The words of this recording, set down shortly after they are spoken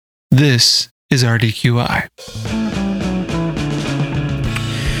This is RDQI.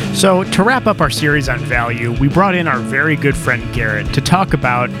 So, to wrap up our series on value, we brought in our very good friend Garrett to talk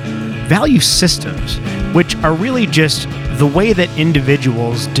about value systems, which are really just the way that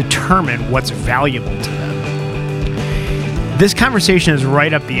individuals determine what's valuable to them. This conversation is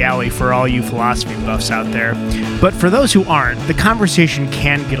right up the alley for all you philosophy buffs out there, but for those who aren't, the conversation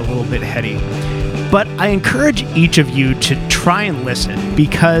can get a little bit heady. But I encourage each of you to try and listen,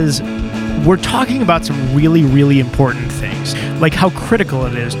 because we're talking about some really, really important things, like how critical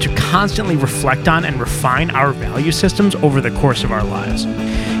it is to constantly reflect on and refine our value systems over the course of our lives.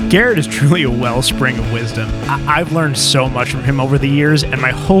 Garrett is truly a wellspring of wisdom. I've learned so much from him over the years, and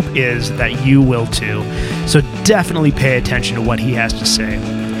my hope is that you will too. So definitely pay attention to what he has to say.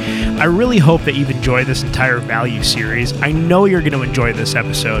 I really hope that you've enjoyed this entire value series. I know you're going to enjoy this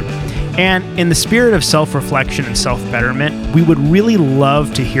episode. And in the spirit of self-reflection and self-betterment, we would really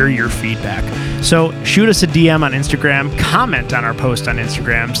love to hear your feedback. So shoot us a DM on Instagram, comment on our post on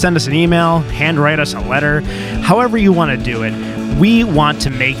Instagram, send us an email, handwrite us a letter, however you want to do it. We want to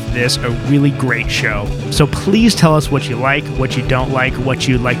make this a really great show. So please tell us what you like, what you don't like, what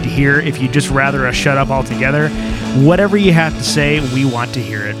you'd like to hear. If you'd just rather us shut up altogether, whatever you have to say, we want to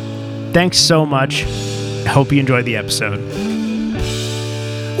hear it. Thanks so much. I hope you enjoyed the episode.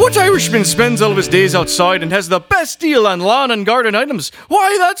 What Irishman spends all of his days outside and has the best deal on lawn and garden items?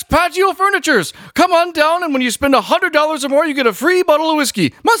 Why, that's Patio Furnitures. Come on down, and when you spend $100 or more, you get a free bottle of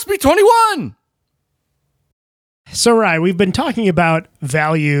whiskey. Must be 21. So, Ryan, we've been talking about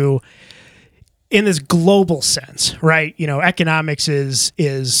value in this global sense, right? You know, economics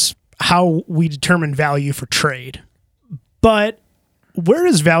is how we determine value for trade. But where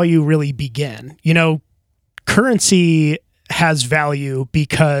does value really begin? You know, currency has value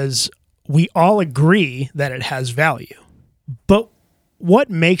because we all agree that it has value. But what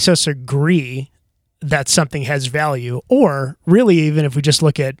makes us agree that something has value? Or really, even if we just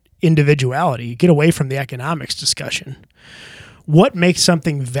look at individuality, get away from the economics discussion, what makes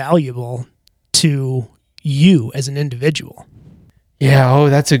something valuable to you as an individual? Yeah,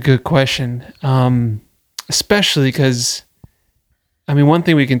 that's a good question. Especially because, one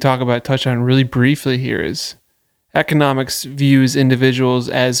thing we can touch on really briefly here is economics views individuals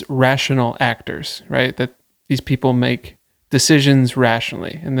as rational actors, right? That these people make decisions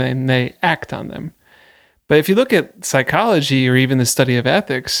rationally and then they act on them. But if you look at psychology or even the study of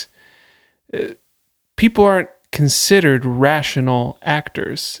ethics, people aren't considered rational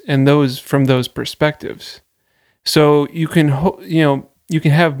actors and from those perspectives. So you can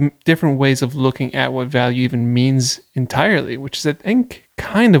have different ways of looking at what value even means entirely, which is, I think,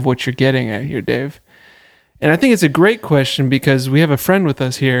 kind of what you're getting at here, Dave. And I think it's a great question because we have a friend with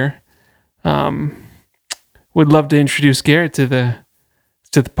us here. Would love to introduce Garrett to the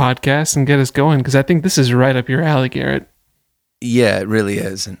podcast and get us going, because I think this is right up your alley, Garrett. Yeah, it really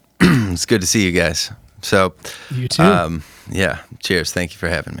is. And it's good to see you guys. So, you too. Yeah, cheers. Thank you for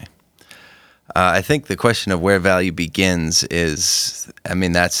having me. I think the question of where value begins is,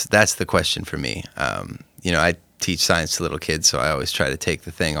 that's the question for me. I teach science to little kids, so I always try to take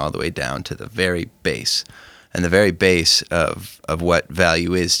the thing all the way down to the very base. And the very base of what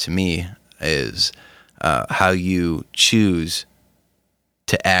value is to me is how you choose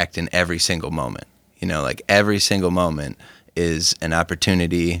to act in every single moment. Like every single moment is an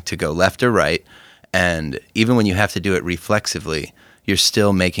opportunity to go left or right. And even when you have to do it reflexively, you're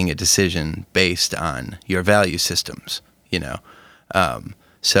still making a decision based on your value systems,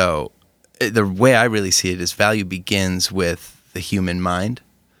 So the way I really see it is value begins with the human mind.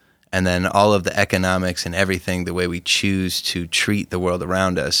 And then all of the economics and everything, the way we choose to treat the world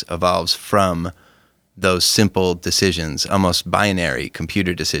around us, evolves from those simple decisions, almost binary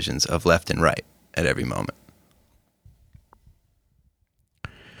computer decisions of left and right at every moment.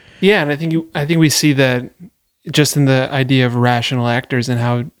 Yeah, and I think we see that just in the idea of rational actors and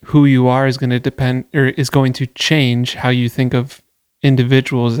how who you are is going to depend, or is going to change how you think of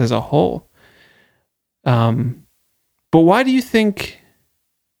individuals as a whole. But why do you think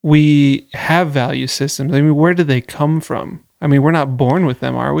we have value systems? Where do they come from? We're not born with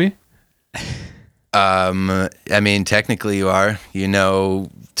them, are we? Technically you are.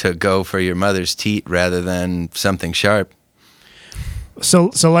 To go for your mother's teat rather than something sharp. So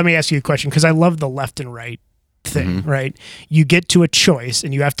let me ask you a question, because I love the left and right thing, right? You get to a choice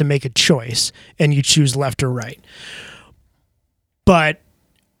and you have to make a choice and you choose left or right. But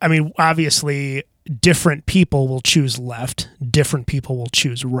obviously different people will choose left, different people will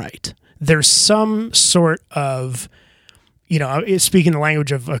choose right. There's some sort of, speaking the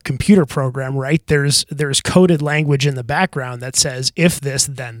language of a computer program, right? There's coded language in the background that says, if this,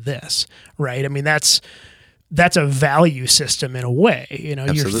 then this, right? I mean, that's a value system in a way.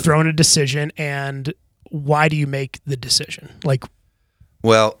 Absolutely. You're thrown a decision, and why do you make the decision? Like,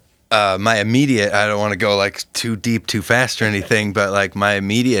 well, my immediate, I don't want to go like too deep, too fast or anything, but like my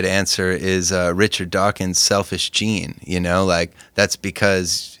immediate answer is Richard Dawkins' selfish gene. Like that's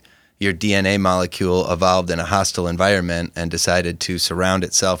because your DNA molecule evolved in a hostile environment and decided to surround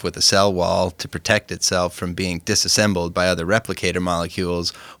itself with a cell wall to protect itself from being disassembled by other replicator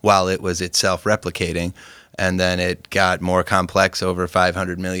molecules while it was itself replicating. And then it got more complex over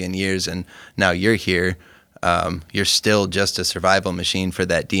 500 million years, and now you're here. You're still just a survival machine for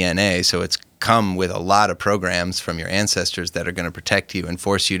that DNA, so it's come with a lot of programs from your ancestors that are going to protect you and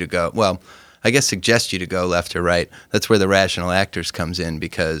force you to go, well, I guess suggest you to go left or right. That's where the rational actors comes in,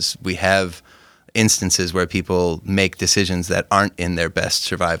 because we have instances where people make decisions that aren't in their best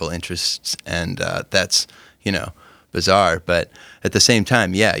survival interests, and that's, bizarre. But at the same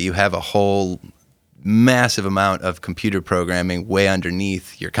time, yeah, you have a whole massive amount of computer programming way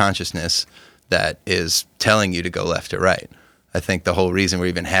underneath your consciousness that is telling you to go left or right. I think the whole reason we're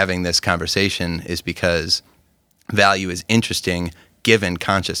even having this conversation is because value is interesting given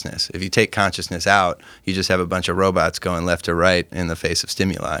consciousness. If you take consciousness out, you just have a bunch of robots going left or right in the face of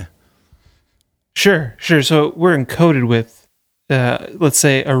stimuli. Sure. So we're encoded with, let's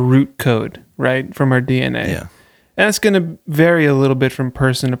say, a root code, right, from our DNA. Yeah. And it's going to vary a little bit from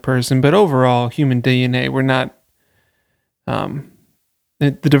person to person, but overall, human DNA, we're not...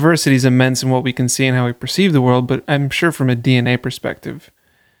 the diversity is immense in what we can see and how we perceive the world, but I'm sure from a DNA perspective,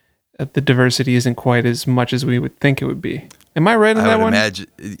 the diversity isn't quite as much as we would think it would be. Am I right on that one?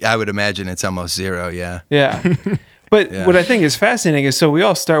 I would imagine it's almost zero, yeah. Yeah. But what I think is fascinating is, so we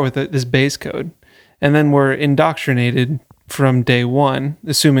all start with this base code, and then we're indoctrinated from day one,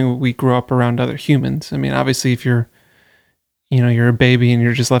 assuming we grow up around other humans. I mean, obviously, if you're a baby and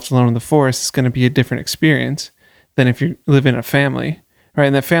you're just left alone in the forest, it's going to be a different experience than if you live in a family, right?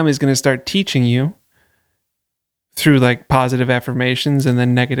 And that family is going to start teaching you through like positive affirmations and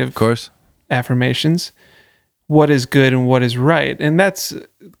then negative affirmations what is good and what is right. And that's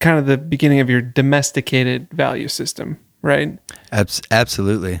kind of the beginning of your domesticated value system, right?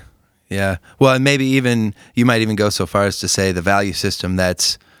 Absolutely. Yeah. Well, and maybe even, you might even go so far as to say the value system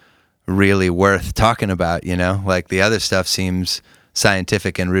that's really worth talking about, like the other stuff seems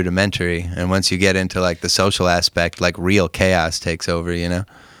scientific and rudimentary. And once you get into like the social aspect, like real chaos takes over,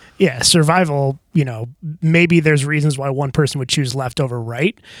 Yeah, survival, maybe there's reasons why one person would choose left over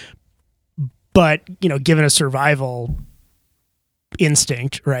right. But, given a survival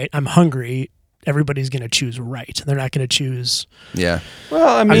instinct, right? I'm hungry. Everybody's going to choose right. They're not going to choose. Yeah.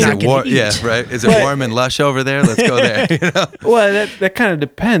 Well, I mean, is it warm? Yeah, right. Is it warm and lush over there? Let's go there. Well, that kind of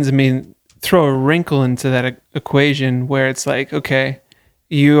depends. I mean, throw a wrinkle into that equation where it's like, okay,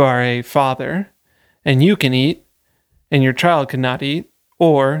 you are a father and you can eat and your child cannot eat,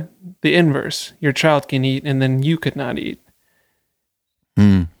 or the inverse, your child can eat and then you could not eat.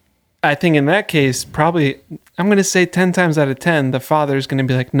 I think in that case, probably, I'm going to say 10 times out of 10, the father's going to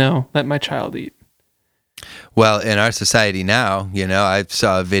be like, no, let my child eat. Well, in our society now, I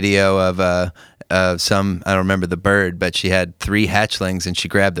saw a video of some, I don't remember the bird, but she had 3 hatchlings and she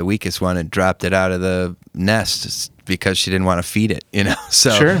grabbed the weakest one and dropped it out of the nest because she didn't want to feed it, So,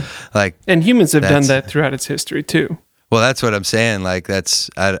 sure. Like, and humans have done that throughout its history too. Well, that's what I'm saying. Like,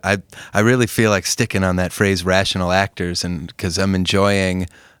 I really feel like sticking on that phrase rational actors, and because I'm enjoying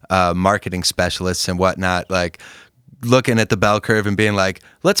marketing specialists and whatnot, like looking at the bell curve and being like,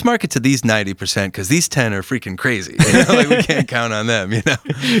 let's market to these 90% because these 10 are freaking crazy. Like we can't count on them,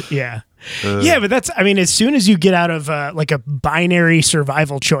 Yeah. Yeah, but as soon as you get out of like a binary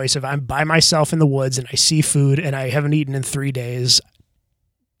survival choice of I'm by myself in the woods and I see food and I haven't eaten in 3 days,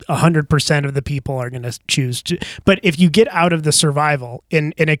 100% of the people are going to choose to. But if you get out of the survival,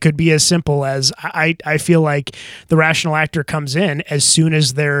 and it could be as simple as I feel like the rational actor comes in as soon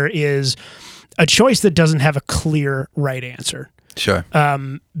as there is a choice that doesn't have a clear right answer. Sure.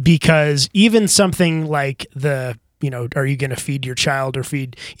 Because even something like are you going to feed your child or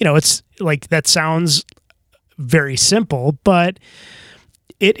feed, it's like, that sounds very simple, but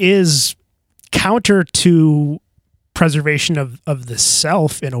it is counter to preservation of the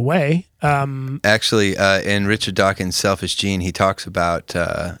self in a way. Actually, in Richard Dawkins' Selfish Gene, he talks about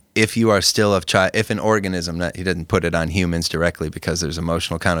if you are still if an organism, he didn't put it on humans directly because there's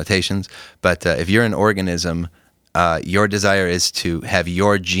emotional connotations, but if you're an organism your desire is to have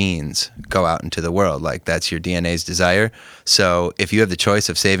your genes go out into the world. Like that's your DNA's desire. So if you have the choice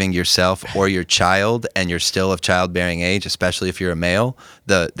of saving yourself or your child and you're still of childbearing age, especially if you're a male,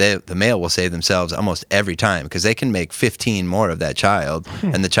 the male will save themselves almost every time because they can make 15 more of that child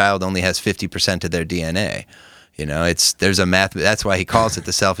and the child only has 50% of their DNA. You know, there's a math. That's why he calls it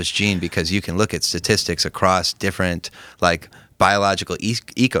the selfish gene, because you can look at statistics across different like biological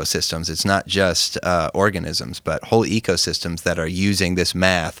ecosystems. It's not just organisms, but whole ecosystems that are using this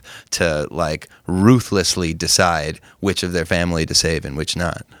math to like ruthlessly decide which of their family to save and which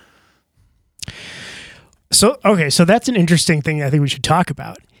not. So that's an interesting thing I think we should talk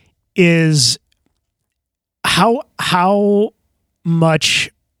about is how much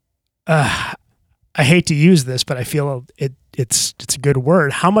I hate to use this, but I feel it's a good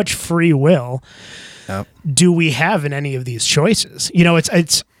word. How much free will do we have in any of these choices? You know,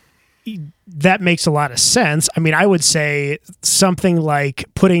 it's that makes a lot of sense. I mean, I would say something like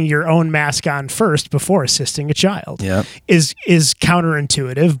putting your own mask on first before assisting a child is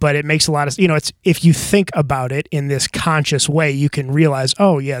counterintuitive, but it makes a lot of, you know, it's, if you think about it in this conscious way, you can realize,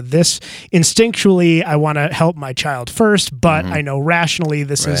 oh yeah, this instinctually, I want to help my child first, but I know rationally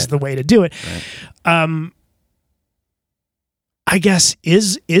this is the way to do it. Right. I guess,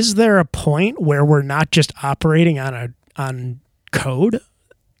 is there a point where we're not just operating on code?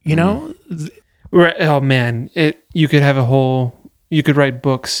 You know? Right. Oh man, you could have you could write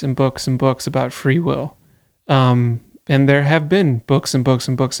books and books and books about free will. And there have been books and books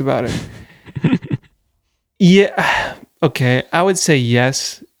and books about it. Yeah. Okay. I would say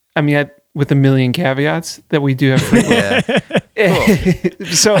yes. I mean, with a million caveats that we do have free will. Cool.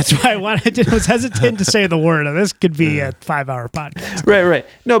 So that's why I was hesitant to say the word. This could be a 5-hour podcast. Right.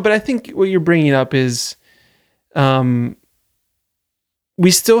 No, but I think what you're bringing up is, we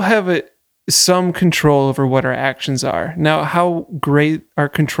still have some control over what our actions are. Now, how great our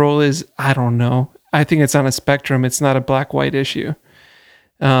control is, I don't know. I think it's on a spectrum. It's not a black-white issue.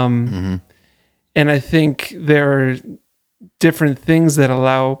 And I think there are different things that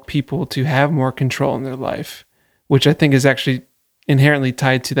allow people to have more control in their life, which I think is actually inherently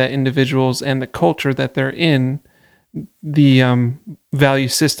tied to that individuals and the culture that they're in, the value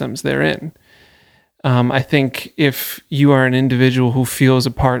systems they're in. I think if you are an individual who feels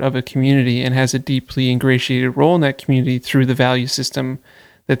a part of a community and has a deeply ingratiated role in that community through the value system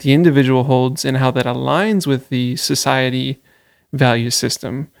that the individual holds and how that aligns with the society value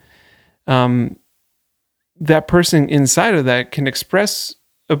system, that person inside of that can express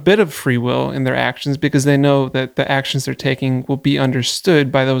a bit of free will in their actions because they know that the actions they're taking will be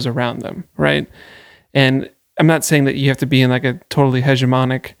understood by those around them, right? And I'm not saying that you have to be in like a totally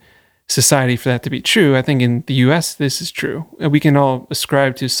hegemonic society for that to be true. I think in the US, this is true. And we can all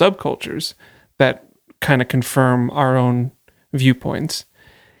ascribe to subcultures that kind of confirm our own viewpoints.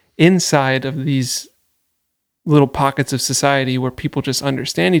 Inside of these little pockets of society where people just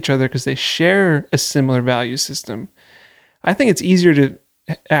understand each other because they share a similar value system, I think it's easier to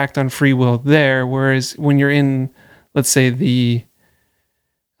act on free will there. Whereas when you're in, let's say the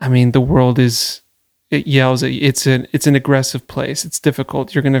world it yells at you. It's an aggressive place. It's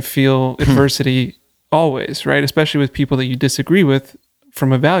difficult. You're going to feel adversity always, right? Especially with people that you disagree with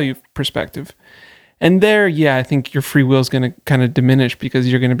from a value perspective. And there, yeah, I think your free will is going to kind of diminish because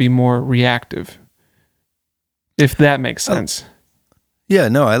you're going to be more reactive. If that makes sense. Yeah,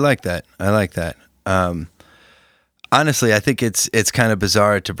 no, I like that. Honestly, I think it's kind of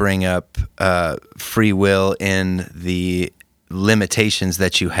bizarre to bring up free will in the limitations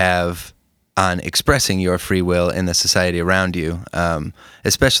that you have on expressing your free will in the society around you,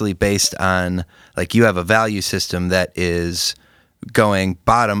 especially based on, like, you have a value system that is going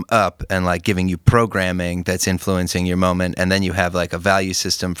bottom up and like giving you programming that's influencing your moment, and then you have like a value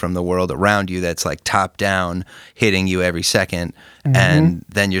system from the world around you that's like top down, hitting you every second, and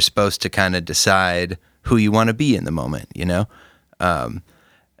then you're supposed to kind of decide who you want to be in the moment, you know? And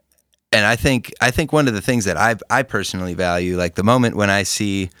I think one of the things that I personally value, like the moment when I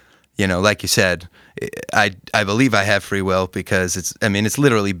see, you know, like you said, I believe I have free will because it's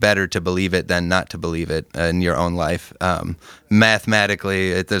literally better to believe it than not to believe it in your own life.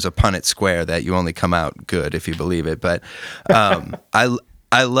 Mathematically, there's a Punnett square that you only come out good if you believe it. But I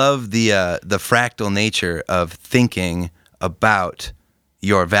love the fractal nature of thinking about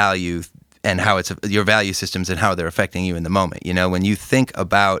your value and how it's your value systems and how they're affecting you in the moment. You know, when you think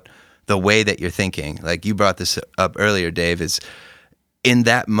about the way that you're thinking, like you brought this up earlier, Dave, is in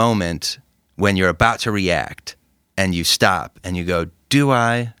that moment when you're about to react and you stop and you go,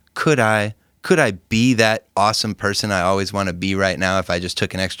 could I be that awesome person I always want to be right now if I just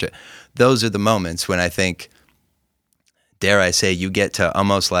took an extra? Those are the moments when I think dare I say, you get to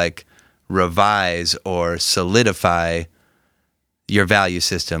almost like revise or solidify your value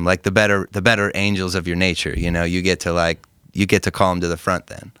system, like the better angels of your nature. You get to call them to the front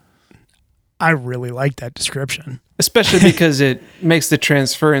then. I really like that description. Especially because it makes the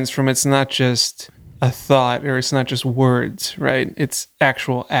transference from it's not just a thought or it's not just words, right? It's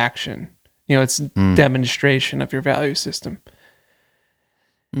actual action. It's demonstration of your value system.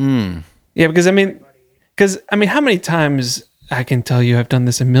 Yeah, because how many times, I can tell you I've done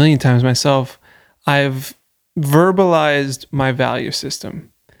this a million times myself, I've verbalized my value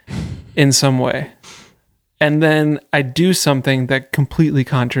system in some way. And then I do something that completely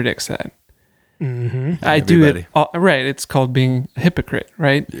contradicts that. Mm-hmm. I do it, right. It's called being a hypocrite,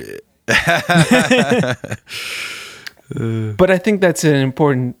 right? But I think that's an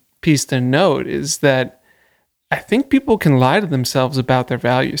important piece to note, is that I think people can lie to themselves about their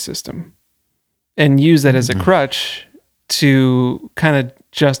value system and use that as a crutch to kind of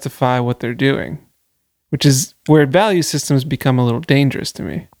justify what they're doing, which is where value systems become a little dangerous to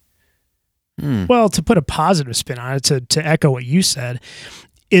me. Well, to put a positive spin on it, to echo what you said,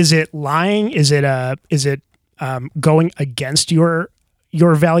 is it lying? Is it going against your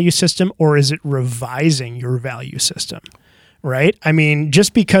value system, or is it revising your value system? Right? I mean,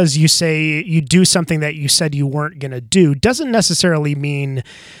 just because you say you do something that you said you weren't going to do doesn't necessarily mean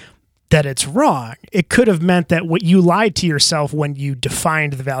that it's wrong. It could have meant that what you lied to yourself when you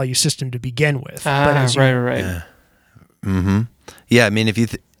defined the value system to begin with. Right. Yeah. Mm-hmm. Yeah, I mean, if you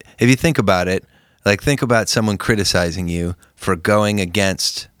think about it, like think about someone criticizing you for going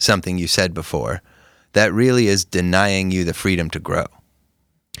against something you said before. That really is denying you the freedom to grow.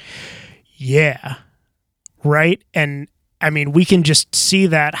 Yeah. Right? And I mean, we can just see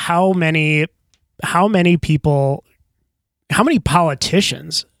that how many people, how many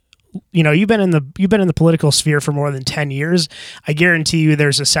politicians, you've been in the political sphere for more than 10 years. I guarantee you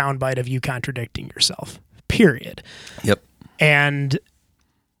there's a soundbite of you contradicting yourself. Period. Yep. And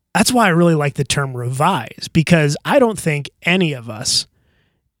that's why I really like the term revise, because I don't think any of us,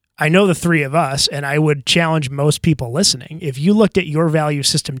 I know the three of us, and I would challenge most people listening, if you looked at your value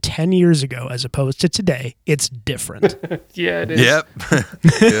system 10 years ago as opposed to today, it's different. Yeah, it is. Yep.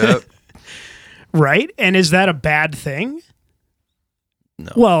 Yep. Right? And is that a bad thing?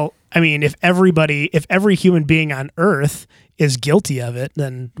 No. Well, I mean, if every human being on Earth is guilty of it,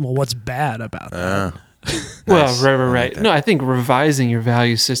 then, what's bad about that? Well, Nice. right. No, I think revising your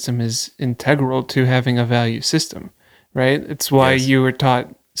value system is integral to having a value system, right? It's why Yes. you were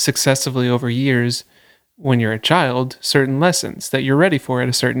taught successively over years when you're a child certain lessons that you're ready for at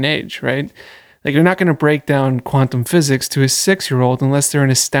a certain age, right? Like you're not going to break down quantum physics to a 6-year-old unless they're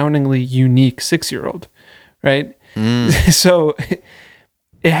an astoundingly unique 6-year-old, right? So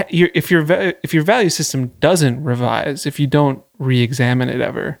if your value system doesn't revise, if you don't re-examine it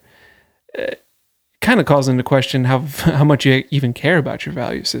ever, it kind of calls into question how much you even care about your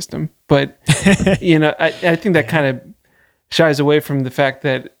value system. But I think that kind of shies away from the fact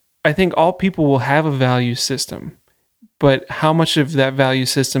that I think all people will have a value system, but how much of that value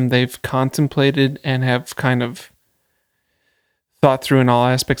system they've contemplated and have kind of thought through in all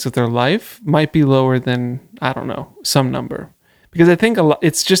aspects of their life might be lower than, I don't know, some number. Because I think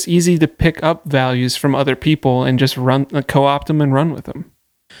it's just easy to pick up values from other people and just co-opt them and run with them.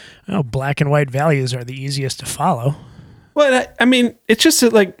 Oh, black and white values are the easiest to follow. Well, I mean, it's just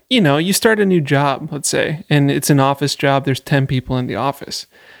like, you start a new job, let's say, and it's an office job. There's 10 people in the office.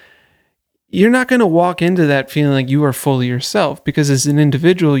 You're not going to walk into that feeling like you are fully yourself, because as an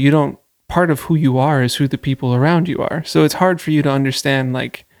individual, part of who you are is who the people around you are. So it's hard for you to understand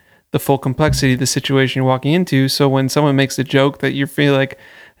like the full complexity of the situation you're walking into. So when someone makes a joke that you feel like,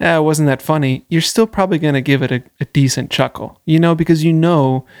 it wasn't that funny, you're still probably going to give it a decent chuckle, because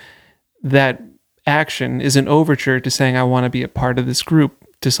that action is an overture to saying, I want to be a part of this group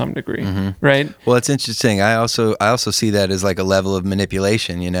to some degree, right? Well, it's interesting. I also see that as like a level of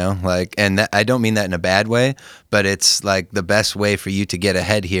manipulation, and that, I don't mean that in a bad way, but it's like the best way for you to get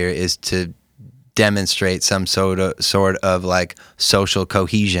ahead here is to demonstrate some sort of like social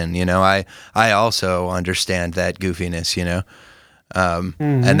cohesion. I also understand that goofiness,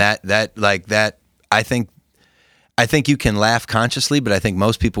 and that I think you can laugh consciously, but I think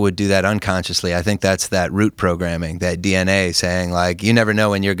most people would do that unconsciously. I think that's that root programming, that DNA saying like, you never know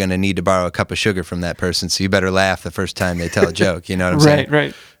when you're going to need to borrow a cup of sugar from that person, so you better laugh the first time they tell a joke. You know what I'm saying?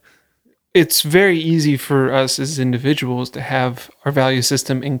 Right. It's very easy for us as individuals to have our value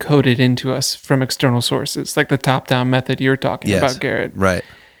system encoded into us from external sources, like the top-down method you're talking about, Garrett. Right.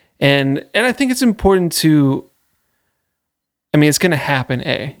 And I think it's important to, it's going to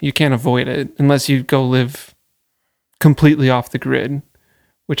happen, you can't avoid it unless you go live completely off the grid,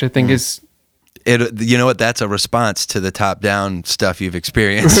 which I think is You know what? That's a response to the top-down stuff you've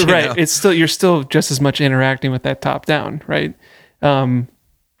experienced. right. Know? It's still, you're still just as much interacting with that top down, right? Yeah,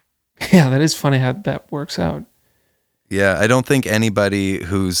 that is funny how that works out. Yeah, I don't think anybody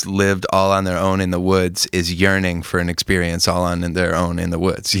who's lived all on their own in the woods is yearning for an experience all on their own in the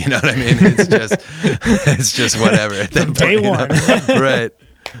woods. You know what I mean? It's just whatever at that Day point, one. Right.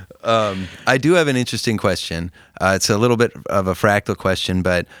 I do have an interesting question. It's a little bit of a fractal question,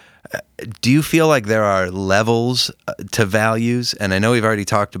 but do you feel like there are levels to values? And I know we've already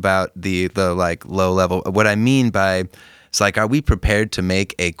talked about the like low level. What I mean by it's like, are we prepared to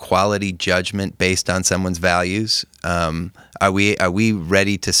make a quality judgment based on someone's values? Are we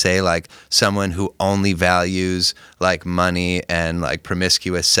ready to say like someone who only values like money and like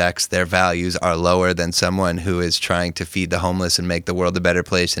promiscuous sex, their values are lower than someone who is trying to feed the homeless and make the world a better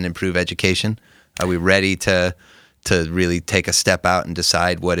place and improve education? Are we ready to really take a step out and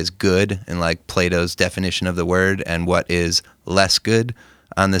decide what is good in like Plato's definition of the word and what is less good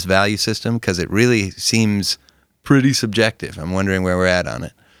on this value system? Because it really seems pretty subjective. I'm wondering where we're at on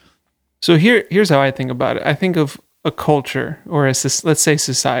it. So here's how I think about it. I think of a culture, or let's say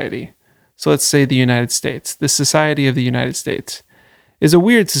society. So let's say the United States. The society of the United States is a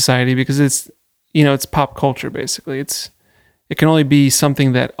weird society because it's pop culture basically. It can only be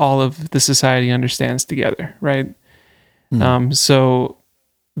something that all of the society understands together, right? So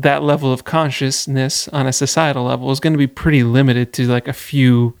that level of consciousness on a societal level is going to be pretty limited to like a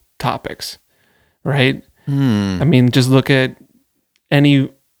few topics, right? I mean, just look at any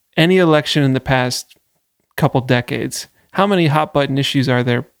election in the past couple decades. How many hot button issues are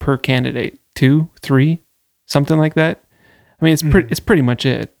there per candidate? 2, 3, something like that. I mean, it's pretty much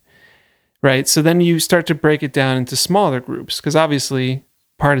it, right? So then you start to break it down into smaller groups because obviously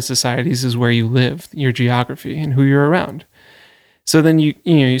part of societies is where you live, your geography, and who you're around. So then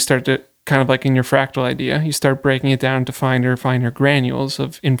you start to kind of like in your fractal idea, you start breaking it down to finer granules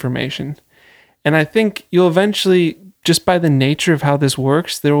of information. And I think you'll eventually, just by the nature of how this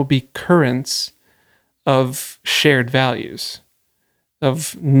works, there will be currents of shared values,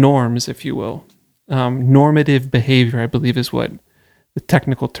 of norms, if you will. Normative behavior, I believe, is what the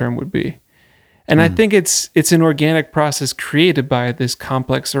technical term would be. And I think it's an organic process created by this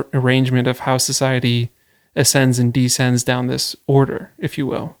complex arrangement of how society ascends and descends down this order, if you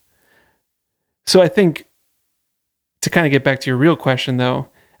will. So I think, to kind of get back to your real question, though,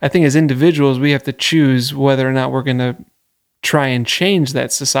 I think as individuals, we have to choose whether or not we're going to try and change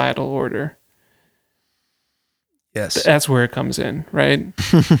that societal order. Yes. That's where it comes in, right?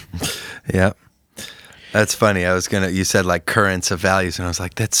 Yeah. That's funny. You said like currents of values, and I was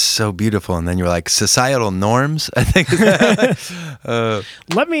like, that's so beautiful. And then you were like, societal norms, I think.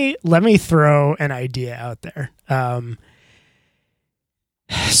 Let me throw an idea out there.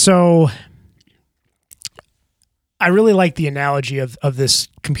 So I really like the analogy of this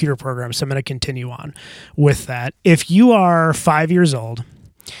computer program, so I'm going to continue on with that. If you are 5 years old,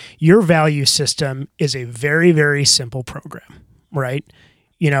 your value system is a very, very simple program, right?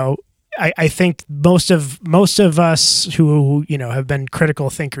 I think most of us who have been critical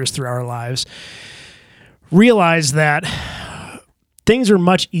thinkers through our lives realize that things are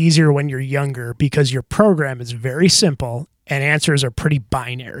much easier when you're younger because your program is very simple and answers are pretty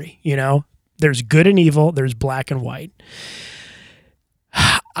binary. There's good and evil, there's black and white.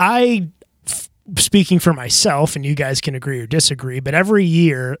 Speaking for myself, and you guys can agree or disagree, but every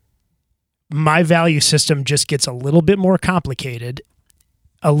year my value system just gets a little bit more complicated,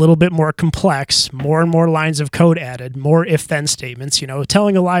 a little bit more complex, more and more lines of code added, more if-then statements.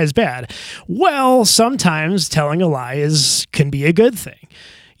 Telling a lie is bad. Well, sometimes telling a lie can be a good thing.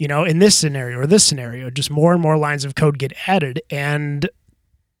 In this scenario or this scenario, just more and more lines of code get added, and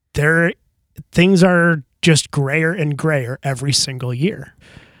things are just grayer and grayer every single year.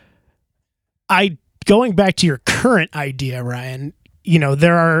 Going back to your current idea, Ryan,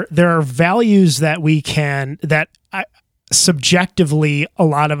 there are values that subjectively a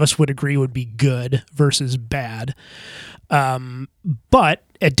lot of us would agree would be good versus bad. But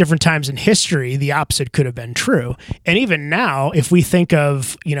at different times in history, the opposite could have been true. And even now, if we think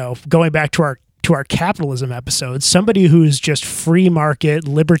of, going back to our capitalism episodes, somebody who's just free market,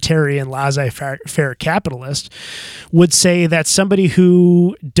 libertarian, laissez-faire capitalist would say that somebody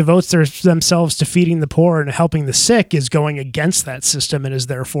who devotes themselves to feeding the poor and helping the sick is going against that system and is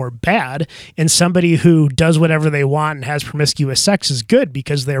therefore bad. And somebody who does whatever they want and has promiscuous sex is good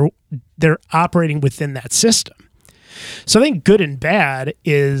because they're operating within that system. So I think good and bad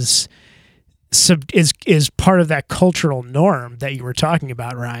is part of that cultural norm that you were talking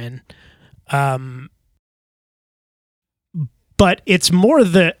about, Ryan. But it's more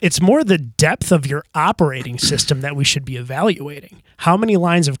the depth of your operating system that we should be evaluating. How many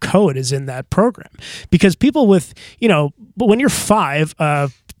lines of code is in that program? Because people with, but when you're 5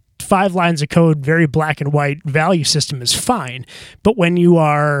 lines of code, very black and white value system is fine. But when you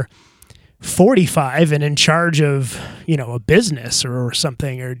are 45 and in charge of, a business or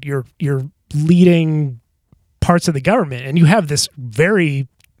something, or you're leading parts of the government and you have this very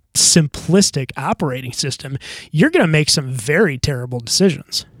simplistic operating system, you're going to make some very terrible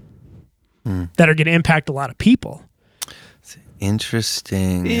decisions that are going to impact a lot of people.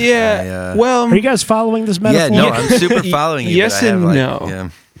 Interesting. Yeah. Are you guys following this metaphor? Yeah, no, I'm super following you. Yes but I have, and no. Yeah.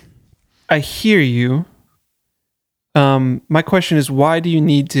 I hear you. My question is, why do you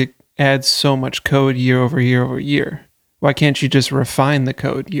need to add so much code year over year over year? Why can't you just refine the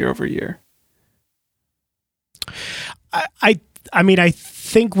code year over year? I mean, I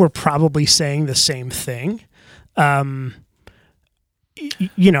think we're probably saying the same thing. I'm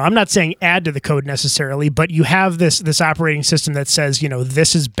not saying add to the code necessarily, but you have this operating system that says,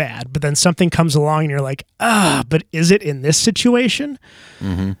 this is bad, but then something comes along and you're like, but is it in this situation?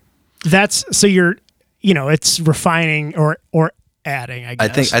 Mm-hmm. So you're, it's refining or adding, I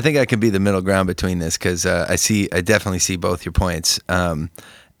guess. I think I can be the middle ground between this because I definitely see both your points.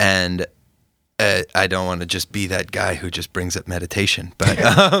 And I don't want to just be that guy who just brings up meditation, but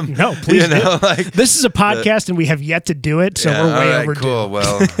no, please. This is a podcast, and we have yet to do it, so we're way overdue. Cool.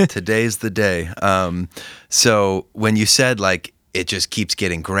 Well, today's the day. So when you said it just keeps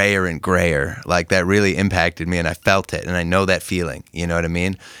getting grayer and grayer, that really impacted me, and I felt it, and I know that feeling. You know what I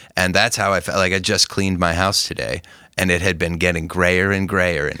mean? And that's how I felt. I just cleaned my house today. And it had been getting grayer and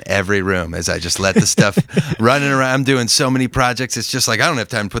grayer in every room as I just let the stuff running around. I'm doing so many projects. It's just I don't have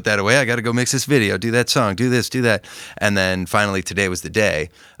time to put that away. I got to go mix this video, do that song, do this, do that. And then finally today was the day.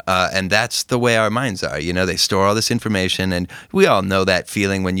 And that's the way our minds are. They store all this information. And we all know that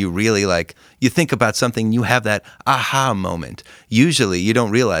feeling when you really you think about something, you have that aha moment. Usually you don't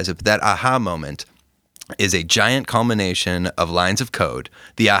realize it, but that aha moment is a giant culmination of lines of code.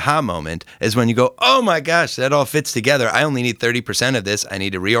 The aha moment is when you go, oh my gosh, that all fits together. I only need 30% of this. I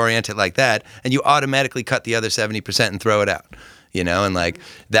need to reorient it like that. And you automatically cut the other 70% and throw it out, and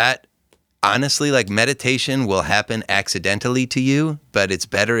that, honestly, meditation will happen accidentally to you, but it's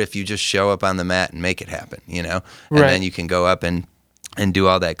better if you just show up on the mat and make it happen, and then you can go up and do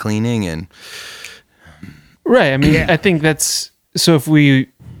all that cleaning and. Right. I mean, I think that's, so if we,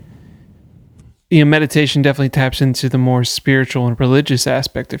 meditation definitely taps into the more spiritual and religious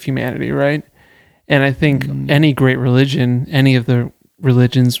aspect of humanity, right? And I think any great religion, any of the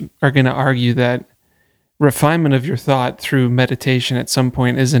religions are going to argue that refinement of your thought through meditation at some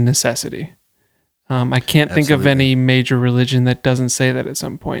point is a necessity. I can't think of any major religion that doesn't say that at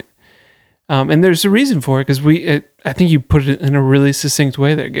some point. And there's a reason for it, because I think you put it in a really succinct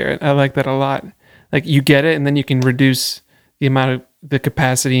way there, Garrett. I like that a lot. You get it, and then you can reduce the amount of the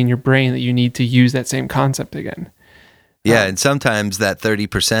capacity in your brain that you need to use that same concept again. Yeah, and sometimes that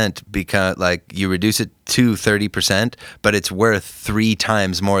 30% because you reduce it to 30%, but it's worth 3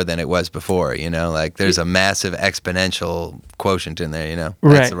 times more than it was before. There's a massive exponential quotient in there.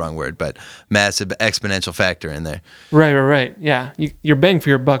 That's the wrong word, but massive exponential factor in there. Right. Yeah, your bang for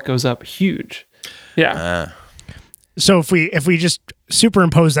your buck goes up huge. Yeah. So if we just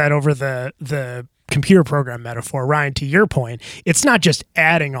superimpose that over the computer program metaphor, Ryan, to your point, it's not just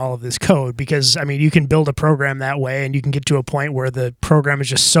adding all of this code, because you can build a program that way and you can get to a point where the program is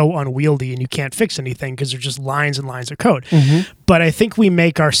just so unwieldy and you can't fix anything because there's just lines and lines of code. Mm-hmm. But I think we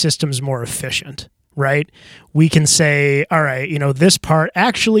make our systems more efficient, right? We can say, all right, this part,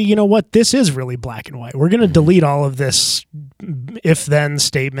 actually, this is really black and white. We're going to delete all of this if-then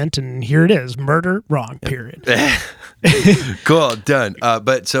statement, and here it is. Murder, wrong, period. Cool, done.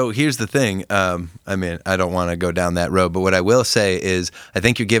 But so here's the thing. I don't want to go down that road, but what I will say is I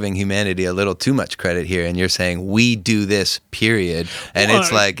think you're giving humanity a little too much credit here, and you're saying we do this, period. And it's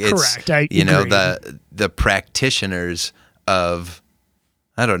correct. The practitioners of,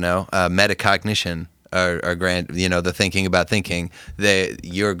 metacognition are granted, the thinking about thinking,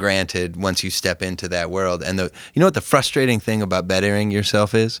 you're granted once you step into that world. And what the frustrating thing about bettering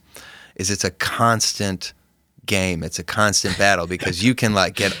yourself is it's a constant game. It's a constant battle, because you can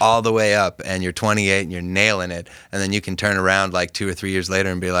get all the way up and you're 28 and you're nailing it, and then you can turn around 2 or 3 years later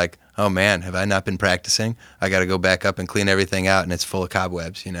and be like, oh man, have I not been practicing? I got to go back up and clean everything out, and it's full of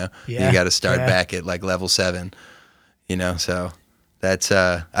cobwebs. You got to start back at level 7. So That's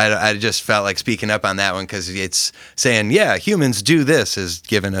I just felt like speaking up on that one because it's saying, yeah, humans do this is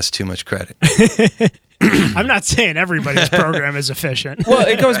giving us too much credit. I'm not saying everybody's program is efficient. Well,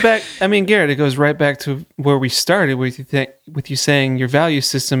 it goes back. I mean, Garrett, it goes right back to where we started with you saying your value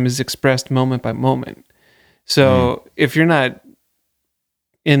system is expressed moment by moment. So if you're not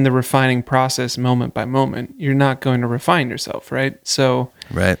in the refining process moment by moment, you're not going to refine yourself, right? So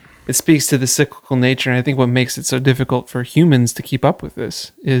Right. it speaks to the cyclical nature. And I think what makes it so difficult for humans to keep up with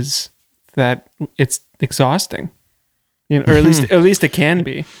this is that it's exhausting, or at least it can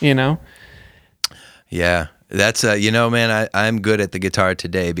be, Yeah, that's man, I'm good at the guitar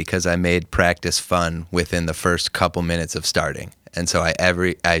today because I made practice fun within the first couple minutes of starting, and so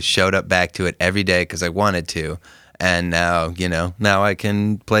I showed up back to it every day because I wanted to, and now I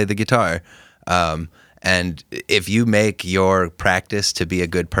can play the guitar. And if you make your practice to be a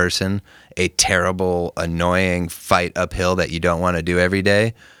good person a terrible, annoying fight uphill that you don't want to do every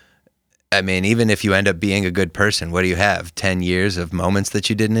day, I mean, even if you end up being a good person, what do you have? 10 years of moments that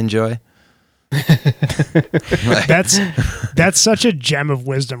you didn't enjoy? That's such a gem of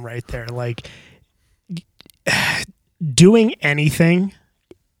wisdom right there. Like, doing anything,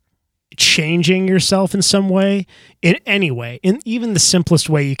 changing yourself in some way, in any way, in even the simplest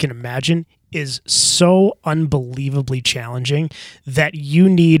way you can imagine, is so unbelievably challenging that you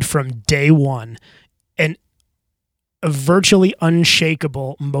need from day one a virtually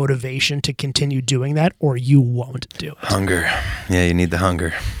unshakable motivation to continue doing that, or you won't do it. Hunger. Yeah, you need the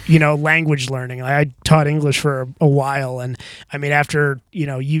hunger. Language learning. I taught English for a while, and I mean, after,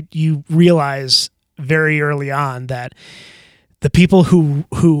 you realize very early on that the people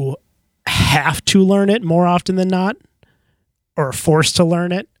who have to learn it more often than not, or are forced to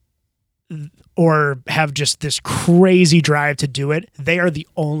learn it, or have just this crazy drive to do it, they are the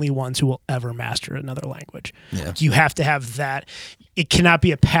only ones who will ever master another language. Yeah. You have to have that. It cannot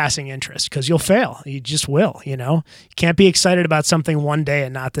be a passing interest because you'll fail. You just will, You can't be excited about something one day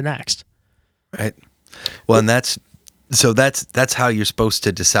and not the next. Right. Well, and that's how you're supposed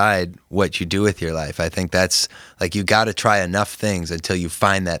to decide what you do with your life. I think that's like, you got to try enough things until you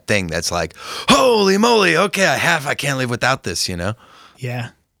find that thing that's like, holy moly, okay, I can't live without this,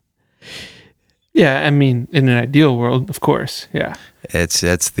 Yeah. Yeah, I mean, in an ideal world, of course, yeah. It's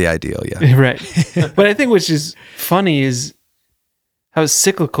the ideal, yeah. Right. But I think which is funny is how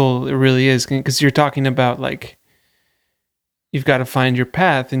cyclical it really is, because you're talking about, like, you've got to find your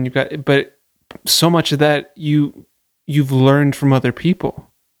path, and but so much of that you've learned from other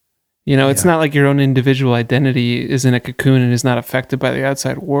people. It's not like your own individual identity is in a cocoon and is not affected by the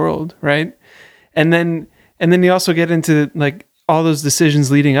outside world, right? And then you also get into, like, all those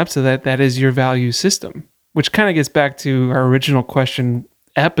decisions leading up to that is your value system, which kind of gets back to our original question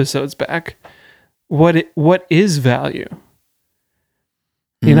episodes back. What is value?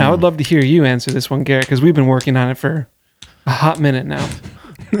 I would love to hear you answer this one, Garrett, because we've been working on it for a hot minute now.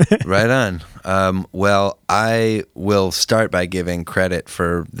 Right on. Well, I will start by giving credit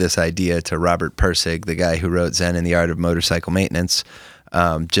for this idea to Robert Pirsig, the guy who wrote Zen and the Art of Motorcycle Maintenance,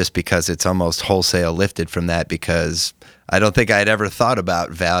 just because it's almost wholesale lifted from that, because I don't think I'd ever thought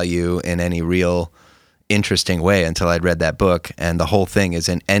about value in any real interesting way until I'd read that book. And the whole thing is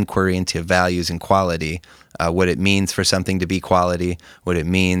an inquiry into values and quality, what it means for something to be quality, what it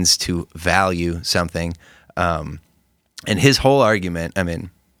means to value something. And his whole argument, I mean,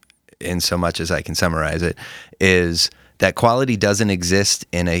 in so much as I can summarize it, is that quality doesn't exist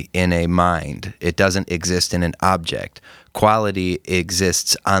in a mind. It doesn't exist in an object. Quality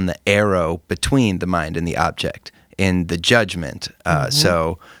exists on the arrow between the mind and the object, in the judgment.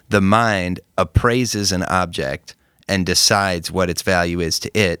 So the mind appraises an object and decides what its value is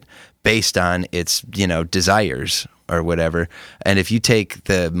to it based on its, desires or whatever. And if you take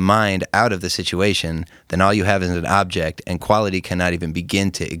the mind out of the situation, then all you have is an object, and quality cannot even begin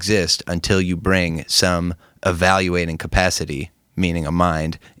to exist until you bring some evaluating capacity, meaning a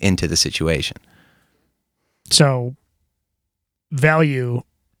mind, into the situation. So value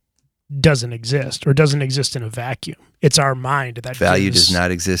doesn't exist, or doesn't exist in a vacuum. It's our mind that value does not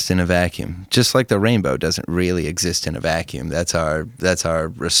exist in a vacuum. Just like the rainbow doesn't really exist in a vacuum. That's our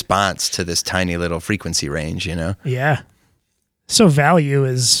response to this tiny little frequency range, Yeah. So value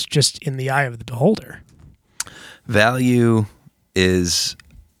is just in the eye of the beholder. Value is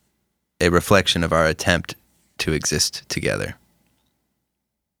a reflection of our attempt to exist together.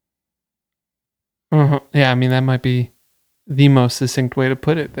 Yeah, I mean, that might be the most succinct way to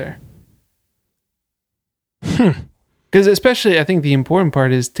put it there. Because especially, I think the important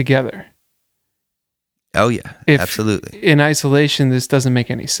part is together. Oh, yeah, absolutely. In isolation, this doesn't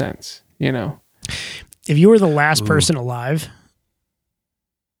make any sense, If you were the last person alive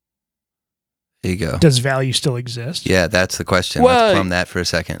There you go. Does value still exist? Yeah, that's the question. Well, Let's plumb that for a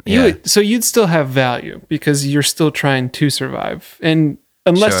second. So you'd still have value because you're still trying to survive. And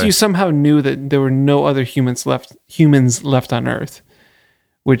unless Sure. you somehow knew that there were no other humans left on Earth,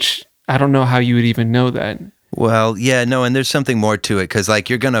 which I don't know how you would even know that. Well, yeah, no, and there's something more to it because, like,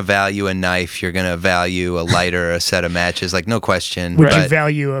 you're going to value a knife, you're going to value a lighter, a set of matches, like, no question. Would you but,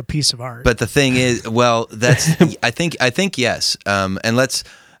 value a piece of art? but the thing is, well, that's, I think yes. And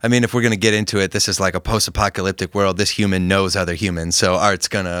if we're going to get into it, this is like a post-apocalyptic world. This human knows other humans, so art's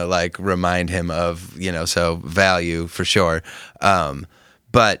going to, like, remind him of, so value for sure.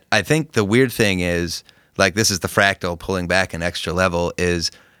 But I think the weird thing is, like, this is the fractal pulling back an extra level is,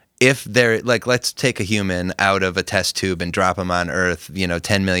 if they're like, let's take a human out of a test tube and drop them on Earth,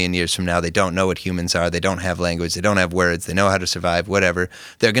 10 million years from now, they don't know what humans are. They don't have language. They don't have words. They know how to survive, whatever.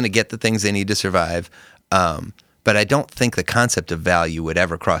 They're going to get the things they need to survive. But I don't think the concept of value would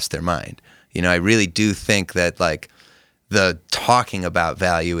ever cross their mind. I really do think that, like, the talking about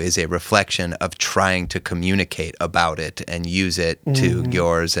value is a reflection of trying to communicate about it and use it to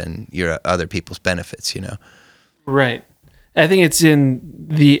yours and your other people's benefits, Right. I think it's in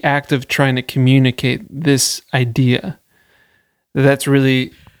the act of trying to communicate this idea. That's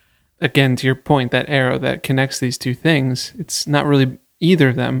really, again, to your point, that arrow that connects these two things. It's not really either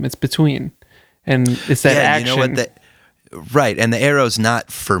of them. It's between. And it's that action. You know what? Right. And the arrow's not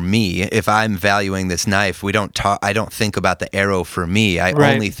for me. If I'm valuing this knife, I don't think about the arrow for me. I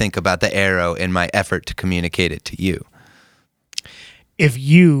only think about the arrow in my effort to communicate it to you. If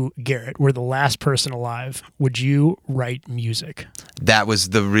you, Garrett, were the last person alive, would you write music? That was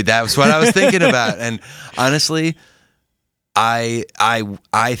what I was thinking about. And honestly, I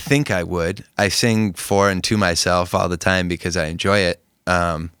think I would. I sing for and to myself all the time because I enjoy it.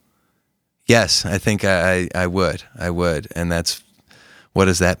 Yes, I think I would. I would. And what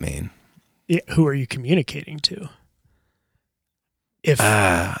does that mean? Yeah, who are you communicating to?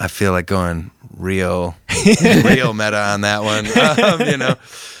 I feel like going real meta on that one.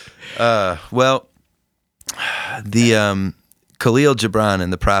 The Khalil Gibran in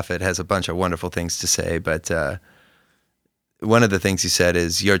The Prophet has a bunch of wonderful things to say, but one of the things he said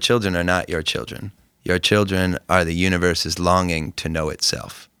is, your children are not your children. Your children are the universe's longing to know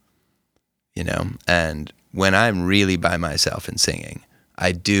itself. And when I'm really by myself and singing,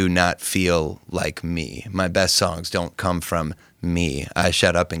 I do not feel like me. My best songs don't come from me. I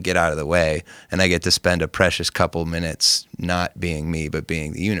shut up and get out of the way, and I get to spend a precious couple minutes not being me, but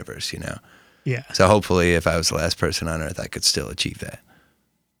being the universe, Yeah. So hopefully if I was the last person on Earth, I could still achieve that.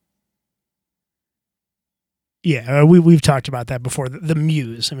 Yeah, we've talked about that before. The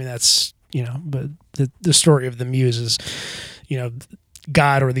muse. I mean, that's, but the story of the muse is,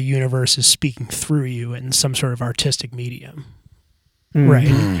 God or the universe is speaking through you in some sort of artistic medium. Right.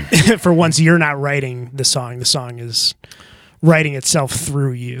 For once, you're not writing the song is writing itself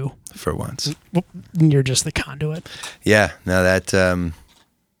through you. For once. You're just the conduit. Yeah. No, that,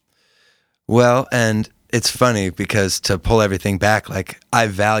 well, and it's funny because to pull everything back, like, I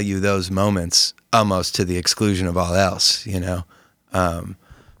value those moments almost to the exclusion of all else,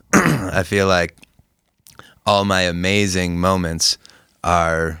 I feel like all my amazing moments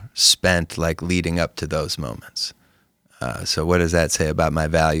are spent, like, leading up to those moments. So what does that say about my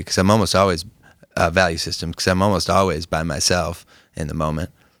value? Because I'm almost always value system. Because I'm almost always by myself in the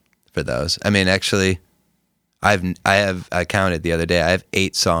moment for those. I mean, actually, I counted the other day. I have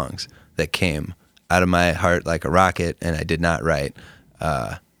 8 songs that came out of my heart like a rocket, and I did not write.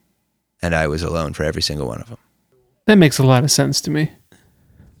 And I was alone for every single one of them. That makes a lot of sense to me.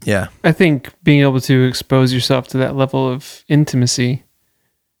 Yeah, I think being able to expose yourself to that level of intimacy,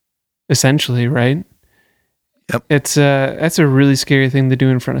 essentially, right? Yep. That's a really scary thing to do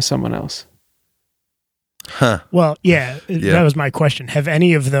in front of someone else. Huh. Well, yeah, that was my question. Have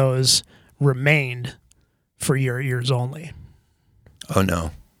any of those remained for your ears only? Oh no.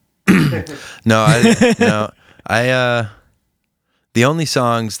 No. The only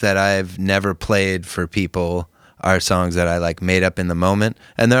songs that I've never played for people are songs that I, like, made up in the moment.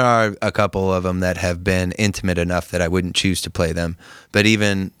 And there are a couple of them that have been intimate enough that I wouldn't choose to play them. But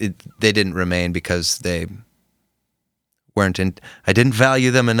they didn't remain because they weren't I didn't value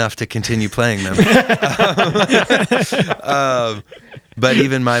them enough to continue playing them. But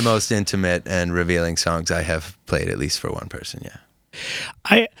even my most intimate and revealing songs I have played at least for one person, yeah.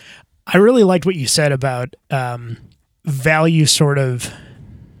 I really liked what you said about value sort of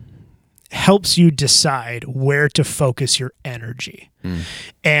helps you decide where to focus your energy.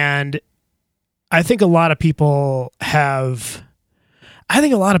 And I think a lot of people have, I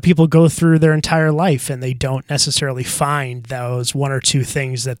think a lot of people go through their entire life and they don't necessarily find those one or two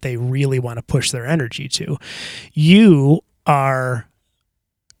things that they really want to push their energy to. You are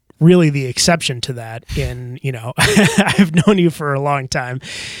really the exception to that I've known you for a long time,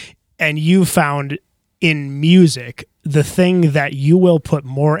 and you found in music the thing that you will put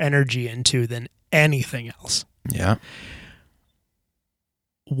more energy into than anything else. Yeah.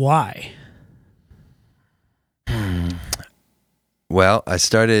 Why? Well, I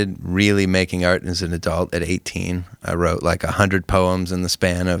started really making art as an adult at 18. I wrote like 100 poems in the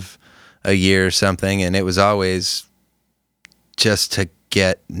span of a year or something, and it was always just to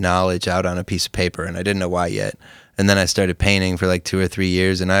get knowledge out on a piece of paper, and I didn't know why yet. And then I started painting for like 2 or 3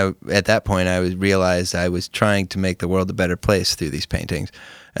 years, and at that point I realized I was trying to make the world a better place through these paintings.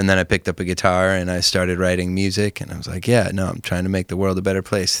 And then I picked up a guitar and I started writing music, and I was like, yeah, no, I'm trying to make the world a better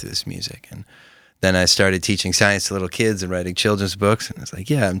place through this music. And then I started teaching science to little kids and writing children's books, and I was like,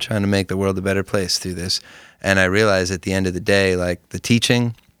 yeah, I'm trying to make the world a better place through this. And I realized at the end of the day, like, the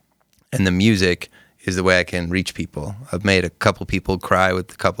teaching and the music is the way I can reach people. I've made a couple people cry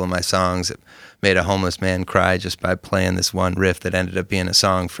with a couple of my songs. I've made a homeless man cry just by playing this one riff that ended up being a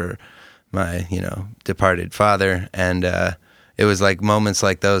song for my, departed father. And it was like moments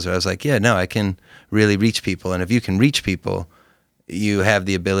like those where I was like, yeah, no, I can really reach people. And if you can reach people, you have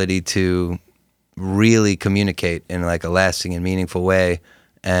the ability to really communicate in like a lasting and meaningful way.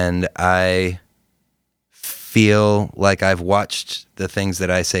 And I feel like I've watched the things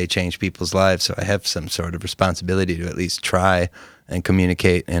that I say change people's lives, so I have some sort of responsibility to at least try and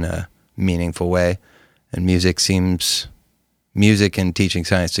communicate in a meaningful way. And music and teaching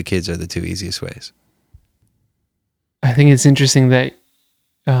science to kids are the two easiest ways. I think it's interesting that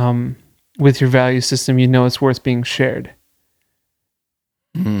with your value system, it's worth being shared.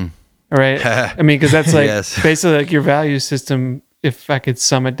 Right? I mean, because that's like yes. Basically like your value system, if I could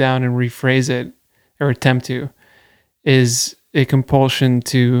sum it down and rephrase it or attempt to, is a compulsion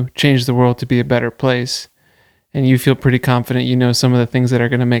to change the world to be a better place. And you feel pretty confident some of the things that are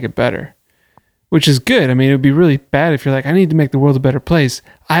going to make it better, which is good. I mean, it would be really bad if you're like, I need to make the world a better place.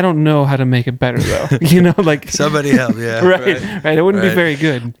 I don't know how to make it better though. Like somebody help. Yeah. Right. It wouldn't be very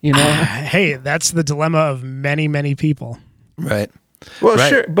good, Hey, that's the dilemma of many, many people. Right. Well,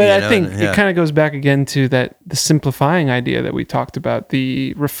 sure, but I think it kind of goes back again to the simplifying idea that we talked about,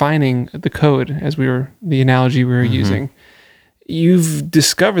 the refining the code, the analogy we were using. You've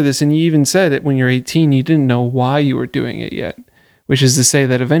discovered this, and you even said that when you're 18, you didn't know why you were doing it yet, which is to say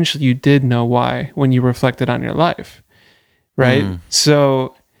that eventually you did know why when you reflected on your life, right?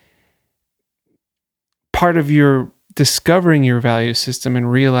 So part of your discovering your value system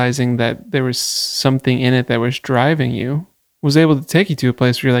and realizing that there was something in it that was driving you was able to take you to a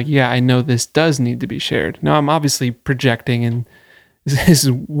place where you're like, yeah, I know this does need to be shared. Now, I'm obviously projecting, and this is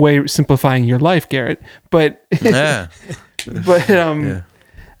way simplifying your life, Garrett. But, yeah.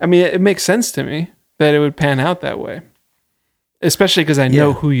 I mean, it makes sense to me that it would pan out that way, especially because I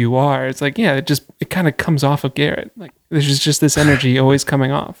know who you are. It's like, yeah, it kind of comes off of Garrett. Like, there's just this energy always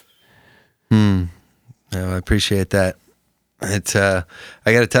coming off. No, I appreciate that. It's, I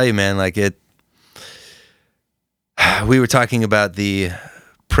got to tell you, man, like we were talking about the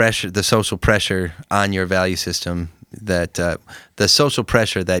pressure, the social pressure on your value system, that the social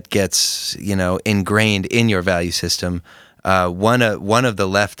pressure that gets, ingrained in your value system. One of the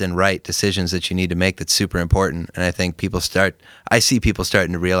left and right decisions that you need to make that's super important. And I think I see people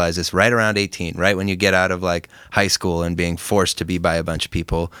starting to realize this right around 18, right when you get out of like high school and being forced to be by a bunch of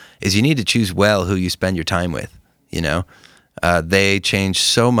people, is you need to choose well who you spend your time with. They change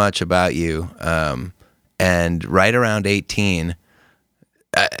so much about you. And right around 18,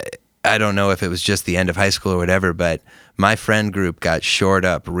 I don't know if it was just the end of high school or whatever, but my friend group got shored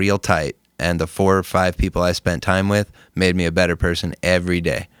up real tight. And the 4 or 5 people I spent time with made me a better person every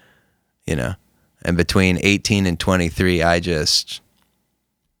day, And between 18 and 23, I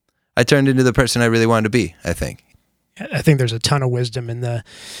turned into the person I really wanted to be, I think. I think there's a ton of wisdom in the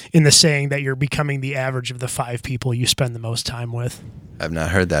saying that you're becoming the average of the 5 people you spend the most time with. I've not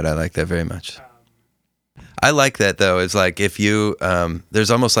heard that. I like that very much. I like that, though. It's like if you, there's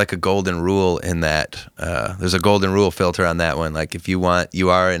almost like a golden rule in that. There's a golden rule filter on that one. Like if you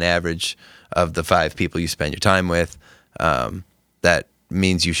are an average of the 5 people you spend your time with, that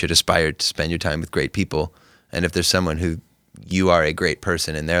means you should aspire to spend your time with great people. And if there's someone who you are a great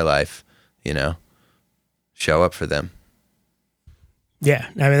person in their life, show up for them. Yeah.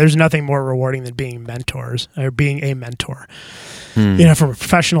 I mean, there's nothing more rewarding than being mentors or being a mentor, from a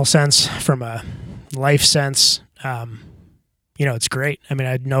professional sense, from a life sense. it's great. I mean,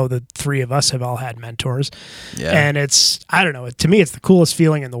 I know the three of us have all had mentors. Yeah. And I don't know, to me, it's the coolest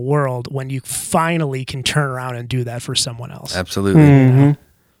feeling in the world when you finally can turn around and do that for someone else. Absolutely. Mm-hmm.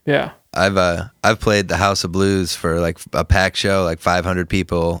 Yeah. I've played the House of Blues for like a packed show, like 500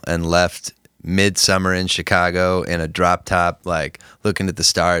 people, and left midsummer in Chicago in a drop top, like looking at the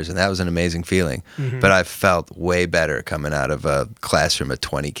stars, and that was an amazing feeling. But I felt way better coming out of a classroom of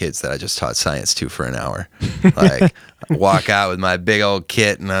 20 kids that I just taught science to for an hour. Like, walk out with my big old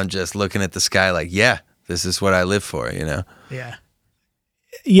kit, and I'm just looking at the sky like, yeah, this is what I live for, Yeah.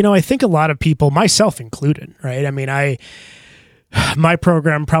 I think a lot of people, myself included, right? I mean, my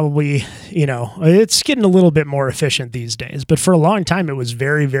program probably, it's getting a little bit more efficient these days, but for a long time it was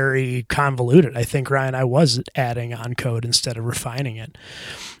very, very convoluted. I think, Ryan, I was adding on code instead of refining it.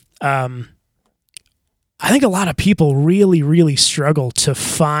 I think a lot of people really, really struggle to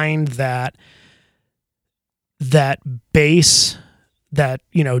find that base, that,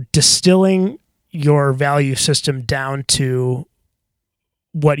 distilling your value system down to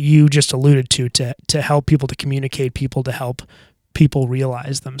what you just alluded to help people, to communicate people, to help people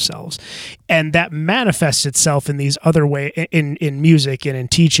realize themselves. And that manifests itself in these other ways, in music and in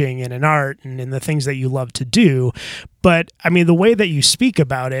teaching and in art and in the things that you love to do. But I mean, the way that you speak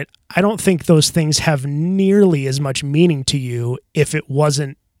about it, I don't think those things have nearly as much meaning to you if it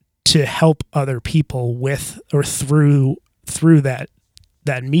wasn't to help other people with or through that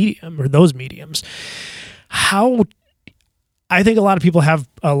medium or those mediums. I think a lot of people have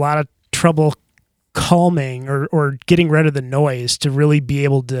a lot of trouble calming or getting rid of the noise to really be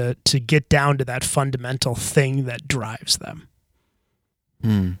able to get down to that fundamental thing that drives them.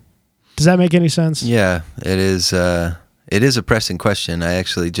 Does that make any sense? Yeah, it is a pressing question. I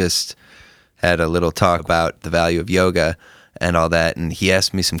actually just had a little talk about the value of yoga and all that, and he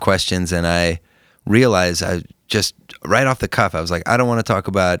asked me some questions, and I realized, I just right off the cuff, I was like, I don't want to talk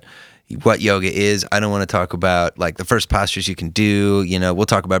about what yoga is. I don't want to talk about like the first postures you can do. We'll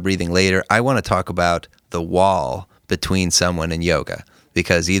talk about breathing later. I want to talk about the wall between someone and yoga,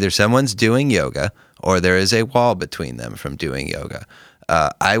 because either someone's doing yoga or there is a wall between them from doing yoga.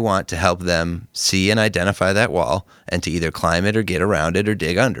 I want to help them see and identify that wall and to either climb it or get around it or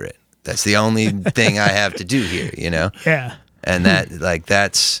dig under it. That's the only thing I have to do here, Yeah. And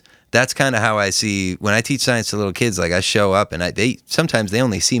that's kind of how I see when I teach science to little kids. Like, I show up and sometimes they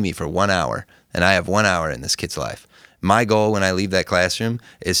only see me for 1 hour, and I have 1 hour in this kid's life. My goal when I leave that classroom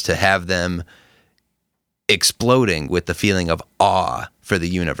is to have them exploding with the feeling of awe for the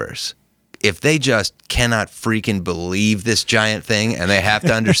universe. If they just cannot freaking believe this giant thing and they have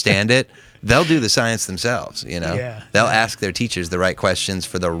to understand it, they'll do the science themselves, Yeah. They'll ask their teachers the right questions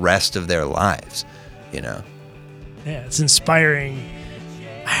for the rest of their lives, Yeah, it's inspiring.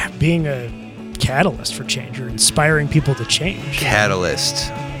 Being a catalyst for change, or inspiring people to change.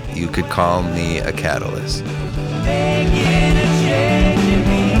 Catalyst. You could call me a catalyst.